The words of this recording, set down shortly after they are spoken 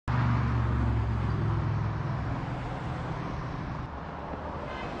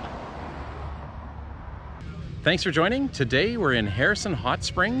Thanks for joining. Today we're in Harrison Hot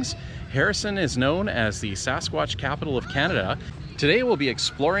Springs. Harrison is known as the Sasquatch capital of Canada. Today we'll be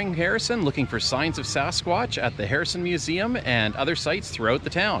exploring Harrison, looking for signs of Sasquatch at the Harrison Museum and other sites throughout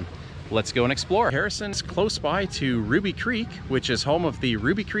the town. Let's go and explore. Harrison's close by to Ruby Creek, which is home of the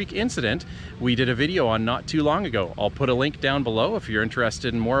Ruby Creek incident we did a video on not too long ago. I'll put a link down below if you're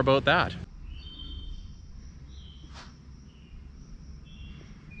interested in more about that.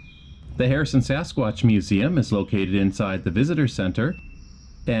 The Harrison Sasquatch Museum is located inside the Visitor Center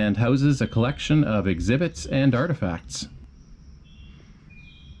and houses a collection of exhibits and artifacts.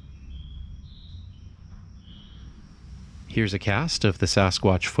 Here's a cast of the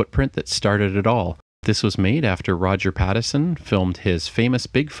Sasquatch footprint that started it all. This was made after Roger Patterson filmed his famous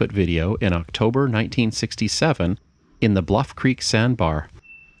Bigfoot video in October 1967 in the Bluff Creek sandbar.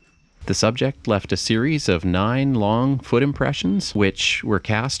 The subject left a series of 9 long foot impressions, which were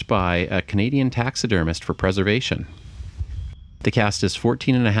cast by a Canadian taxidermist for preservation. The cast is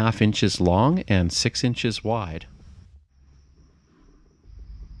 14.5 inches long and 6 inches wide.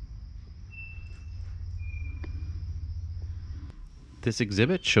 This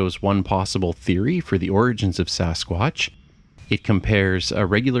exhibit shows one possible theory for the origins of Sasquatch. It compares a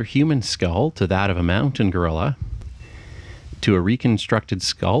regular human skull to that of a mountain gorilla, to a reconstructed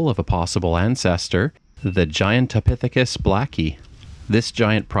skull of a possible ancestor, the Gigantopithecus blacki. This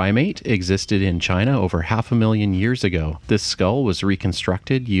giant primate existed in China over 500,000 years ago. This skull was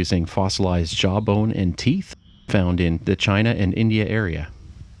reconstructed using fossilized jawbone and teeth found in the China and India area.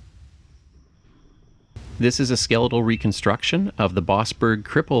 This is a skeletal reconstruction of the Bossberg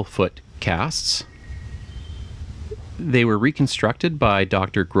cripplefoot casts. They were reconstructed by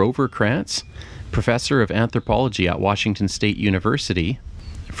Dr. Grover Krantz, professor of anthropology at Washington State University,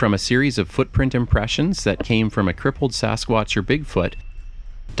 from a series of footprint impressions that came from a crippled Sasquatch or Bigfoot.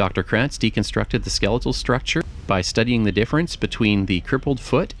 Dr. Krantz deconstructed the skeletal structure by studying the difference between the crippled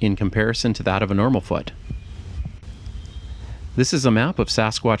foot in comparison to that of a normal foot. This is a map of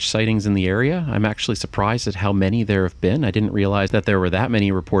Sasquatch sightings in the area. I'm actually surprised at how many there have been. I didn't realize that there were that many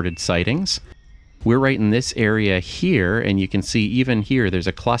reported sightings. We're right in this area here, and you can see even here there's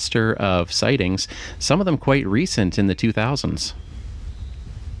a cluster of sightings, some of them quite recent in the 2000s.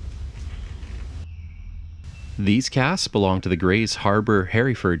 These casts belong to the Grays Harbor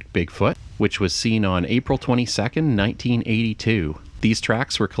Hereford Bigfoot, which was seen on April 22nd, 1982. These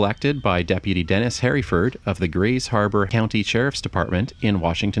tracks were collected by Deputy Dennis Hereford of the Grays Harbor County Sheriff's Department in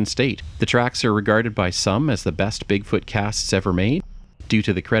Washington State. The tracks are regarded by some as the best Bigfoot casts ever made, due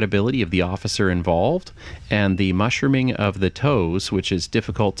to the credibility of the officer involved and the mushrooming of the toes, which is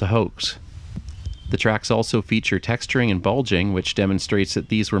difficult to hoax. The tracks also feature texturing and bulging, which demonstrates that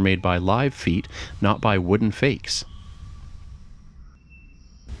these were made by live feet, not by wooden fakes.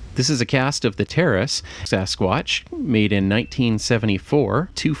 This is a cast of the Terrace Sasquatch, made in 1974.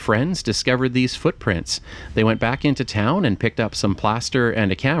 2 friends discovered these footprints. They went back into town and picked up some plaster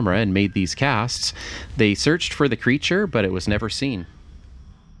and a camera and made these casts. They searched for the creature, but it was never seen.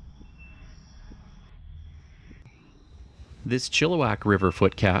 This Chilliwack River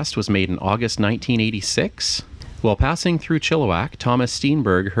footcast was made in August 1986. While passing through Chilliwack, Thomas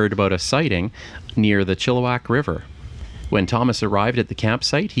Steenberg heard about a sighting near the Chilliwack River. When Thomas arrived at the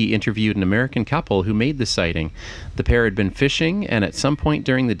campsite, he interviewed an American couple who made the sighting. The pair had been fishing and at some point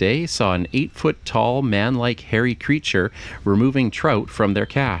during the day saw an 8-foot-tall, man-like hairy creature removing trout from their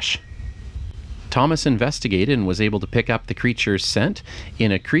cache. Thomas investigated and was able to pick up the creature's scent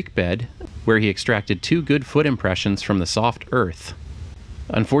in a creek bed where he extracted 2 good foot impressions from the soft earth.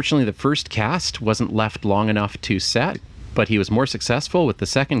 Unfortunately, the first cast wasn't left long enough to set, but he was more successful with the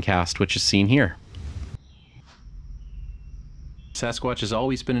second cast, which is seen here. Sasquatch has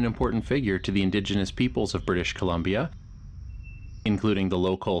always been an important figure to the indigenous peoples of British Columbia, including the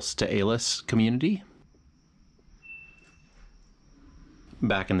local Sts'ailes community.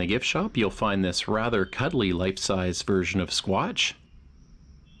 Back in the gift shop, you'll find this rather cuddly life-size version of Squatch.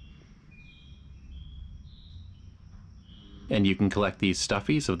 And you can collect these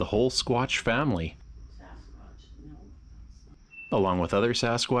stuffies of the whole Squatch family, along with other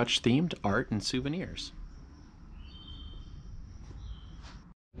Sasquatch-themed art and souvenirs.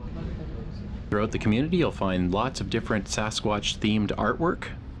 Throughout the community, you'll find lots of different Sasquatch-themed artwork.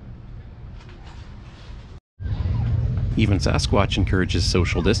 Even Sasquatch encourages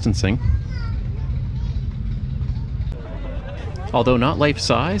social distancing. Although not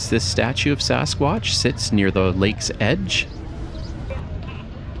life-size, this statue of Sasquatch sits near the lake's edge.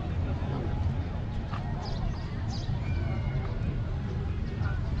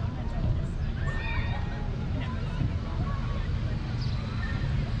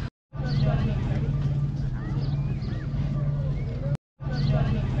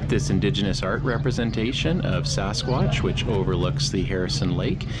 This indigenous art representation of Sasquatch, which overlooks the Harrison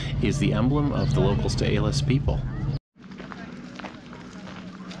Lake, is the emblem of the local Sts'ailes people.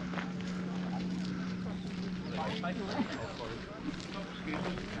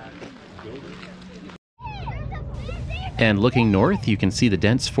 And looking north, you can see the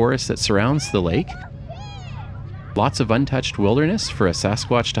dense forest that surrounds the lake. Lots of untouched wilderness for a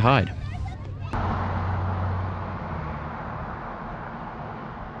Sasquatch to hide.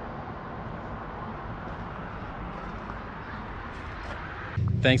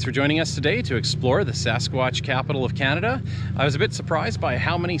 Thanks for joining us today to explore the Sasquatch capital of Canada. I was a bit surprised by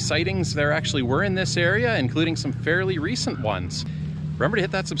how many sightings there actually were in this area, including some fairly recent ones. Remember to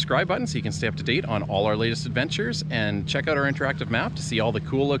hit that subscribe button so you can stay up to date on all our latest adventures, and check out our interactive map to see all the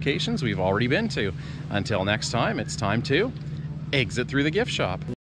cool locations we've already been to. Until next time, it's time to exit through the gift shop.